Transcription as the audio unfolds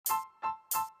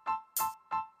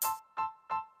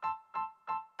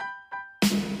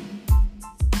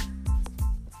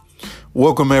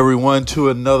Welcome, everyone, to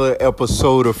another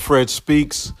episode of Fred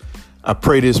Speaks. I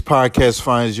pray this podcast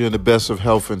finds you in the best of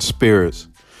health and spirits.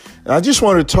 And I just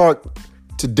want to talk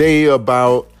today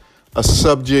about a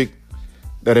subject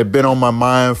that had been on my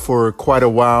mind for quite a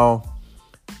while.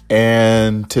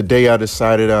 And today I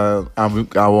decided I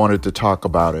wanted to talk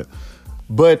about it.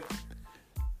 But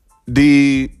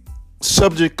the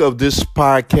subject of this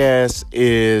podcast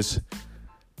is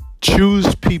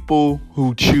choose people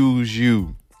who choose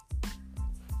you.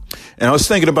 And I was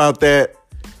thinking about that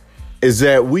is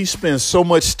that we spend so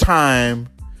much time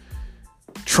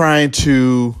trying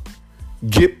to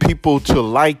get people to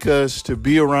like us, to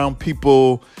be around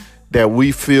people that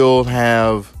we feel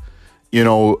have,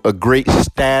 a great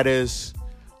status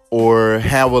or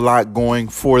have a lot going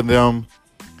for them.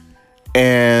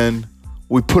 And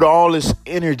we put all this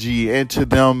energy into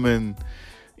them and,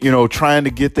 trying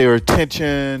to get their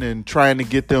attention and trying to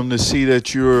get them to see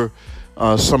that you're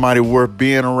somebody worth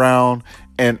being around,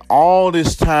 and all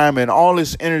this time and all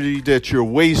this energy that you're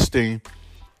wasting,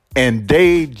 and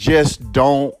they just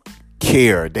don't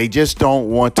care. They just don't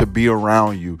want to be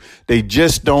around you. They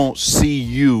just don't see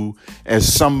you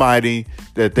as somebody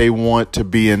that they want to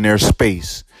be in their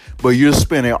space. But you're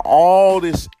spending all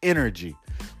this energy,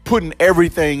 putting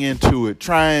everything into it,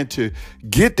 trying to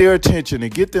get their attention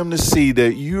and get them to see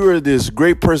that you're this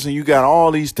great person. You got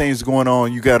all these things going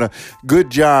on. You got a good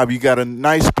job. You got a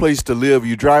nice place to live.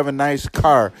 You drive a nice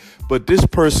car. But this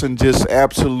person just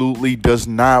absolutely does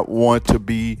not want to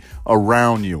be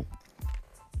around you.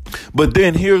 But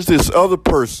then here's this other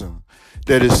person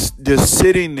that is just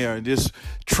sitting there and just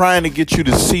trying to get you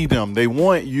to see them. They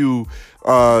want you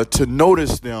to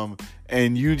notice them.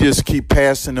 And you just keep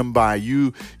passing them by.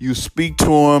 You speak to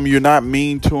them. You're not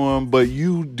mean to them, but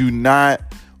you do not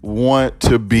want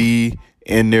to be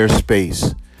in their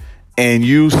space. And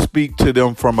you speak to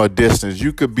them from a distance.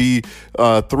 You could be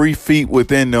 3 feet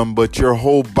within them, but your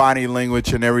whole body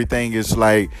language and everything is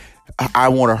like, I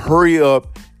want to hurry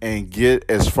up and get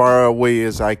as far away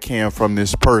as I can from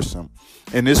this person.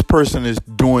 And this person is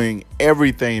doing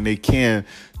everything they can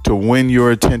to win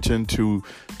your attention, to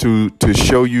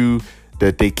show you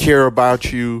that they care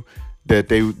about you, that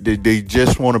they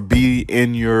just want to be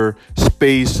in your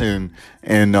space and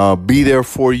be there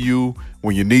for you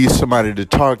when you need somebody to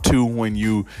talk to, when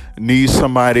you need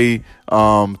somebody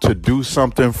to do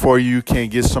something for you, can't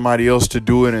get somebody else to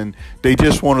do it, and they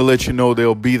just want to let you know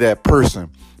they'll be that person.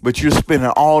 But you're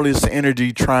spending all this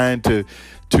energy trying to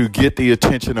get the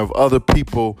attention of other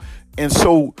people. And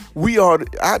so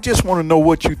I just want to know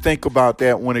what you think about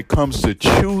that when it comes to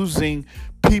choosing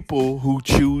people who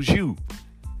choose you.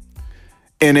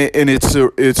 And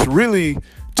it's really,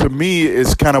 to me,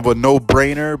 it's kind of a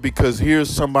no-brainer, because here's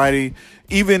somebody,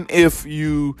 even if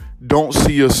you don't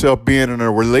see yourself being in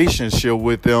a relationship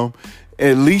with them,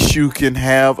 at least you can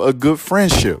have a good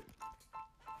friendship.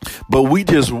 But we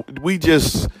just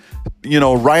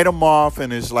write them off,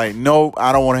 and it's like, no,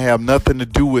 I don't want to have nothing to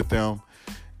do with them.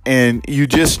 And you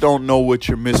just don't know what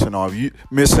you're missing out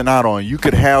on. You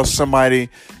could have somebody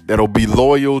that'll be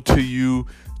loyal to you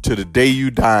to the day you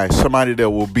die. Somebody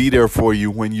that will be there for you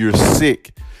when you're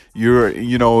sick.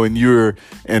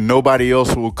 And nobody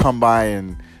else will come by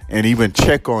and even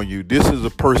check on you. This is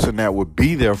a person that would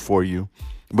be there for you,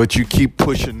 but you keep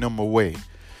pushing them away.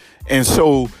 And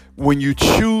so when you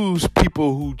choose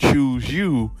people who choose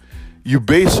you, you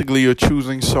basically are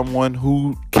choosing someone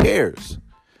who cares.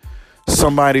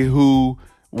 Somebody who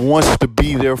wants to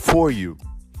be there for you.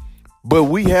 But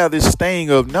we have this thing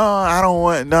of, no. I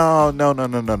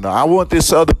want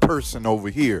this other person over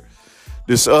here.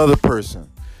 This other person,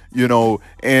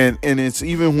 and it's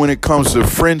even when it comes to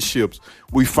friendships,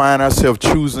 we find ourselves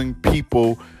choosing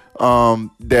people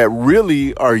that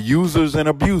really are users and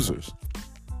abusers.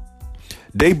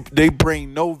 They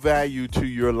bring no value to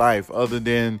your life other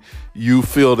than you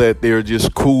feel that they're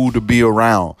just cool to be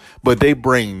around. But they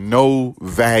bring no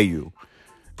value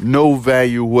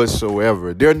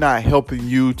whatsoever. They're not helping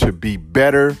you to be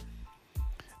better.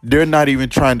 They're not even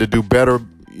trying to do better,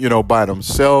 by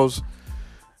themselves.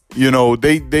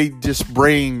 They just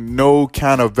bring no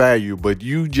kind of value, but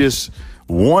you just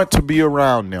want to be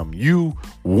around them. You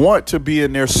want to be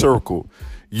in their circle.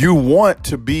 You want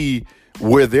to be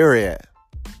where they're at.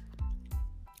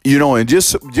 And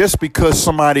just because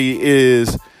somebody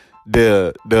is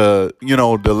the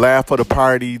laugh of the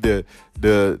party, the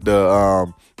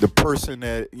person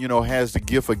that has the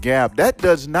gift of gab, that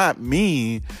does not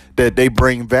mean that they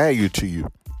bring value to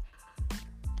you.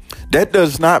 That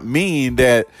does not mean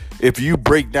that if you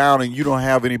break down and you don't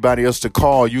have anybody else to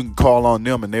call, you can call on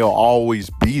them and they'll always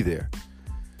be there.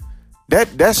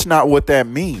 That's not what that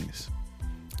means.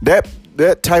 That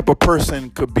that type of person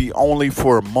could be only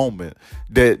for a moment,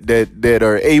 that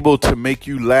are able to make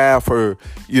you laugh or,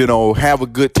 have a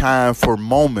good time for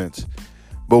moments.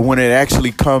 But when it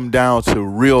actually comes down to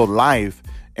real life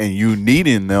and you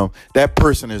needing them, that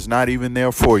person is not even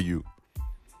there for you.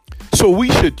 So we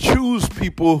should choose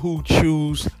people who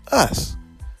choose us,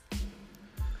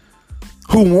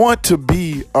 who want to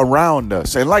be around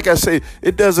us. And like I say,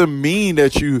 it doesn't mean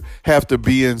that you have to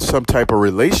be in some type of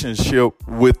relationship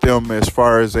with them as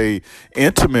far as a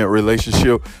intimate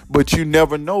relationship, but you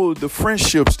never know the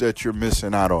friendships that you're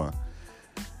missing out on.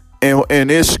 And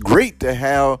it's great to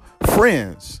have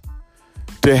friends,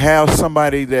 to have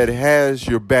somebody that has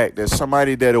your back, that's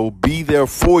somebody that will be there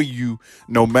for you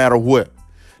no matter what,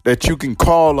 that you can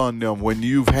call on them when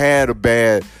you've had a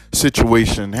bad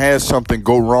situation, had something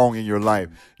go wrong in your life.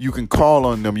 You can call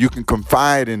on them. You can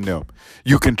confide in them.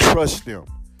 You can trust them.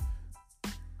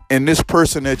 And this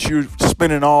person that you're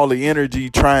spending all the energy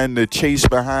trying to chase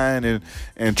behind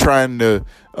and trying to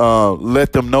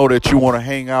let them know that you want to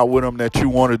hang out with them, that you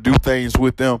want to do things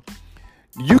with them,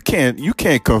 you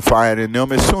can't confide in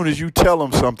them. As soon as you tell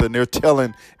them something, they're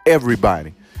telling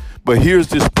everybody. But here's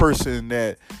this person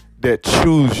that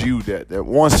chooses you, that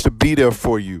wants to be there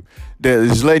for you, that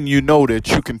is letting you know that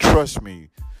you can trust me,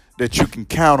 that you can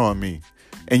count on me,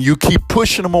 and you keep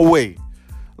pushing them away.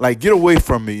 Like, get away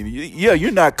from me. Yeah, you're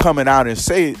not coming out and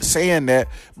saying that,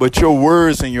 but your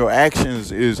words and your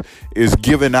actions is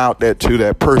giving out that to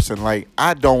that person. Like,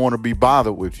 I don't want to be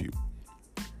bothered with you.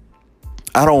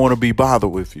 I don't want to be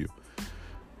bothered with you.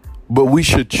 But we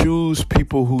should choose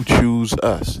people who choose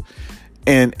us.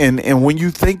 And when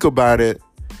you think about it,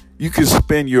 you can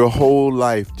spend your whole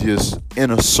life just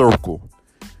in a circle,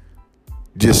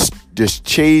 just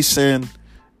chasing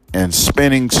and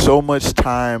spending so much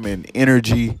time and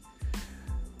energy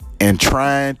and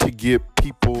trying to get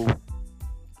people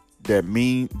that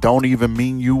don't even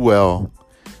mean you well,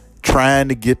 trying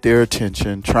to get their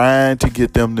attention, trying to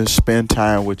get them to spend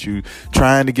time with you,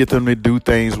 trying to get them to do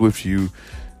things with you,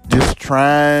 just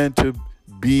trying to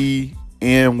be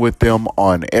in with them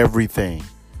on everything.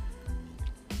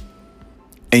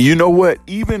 And you know what?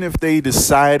 Even if they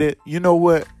decided, you know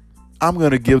what, I'm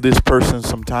going to give this person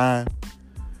some time.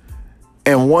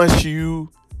 And once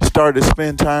you start to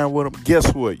spend time with them,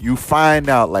 guess what? You find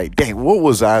out, like, dang, what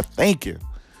was I thinking?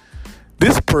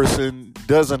 This person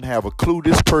doesn't have a clue.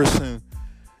 This person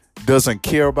doesn't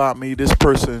care about me. This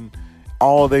person,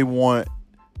 all they want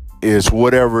is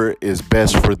whatever is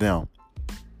best for them.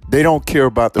 They don't care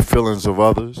about the feelings of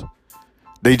others.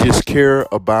 They just care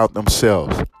about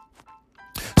themselves.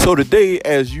 So today,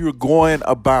 as you're going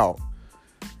about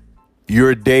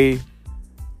your day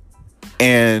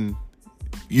and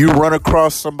you run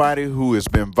across somebody who has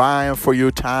been vying for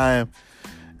your time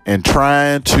and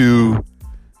trying to,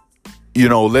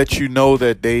 let you know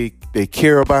that they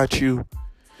care about you,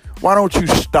 why don't you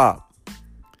stop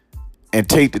and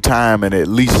take the time and at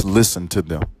least listen to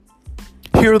them?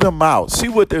 Hear them out. See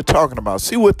what they're talking about.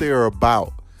 See what they're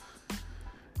about.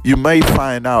 You may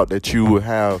find out that you will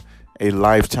have a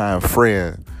lifetime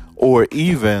friend or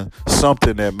even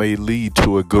something that may lead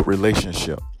to a good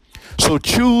relationship. So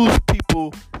choose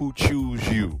people who choose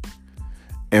you.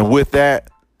 And with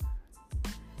that,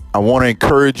 I want to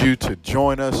encourage you to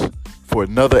join us for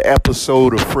another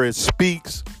episode of Fred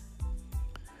Speaks.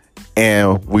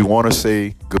 And we want to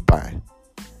say goodbye.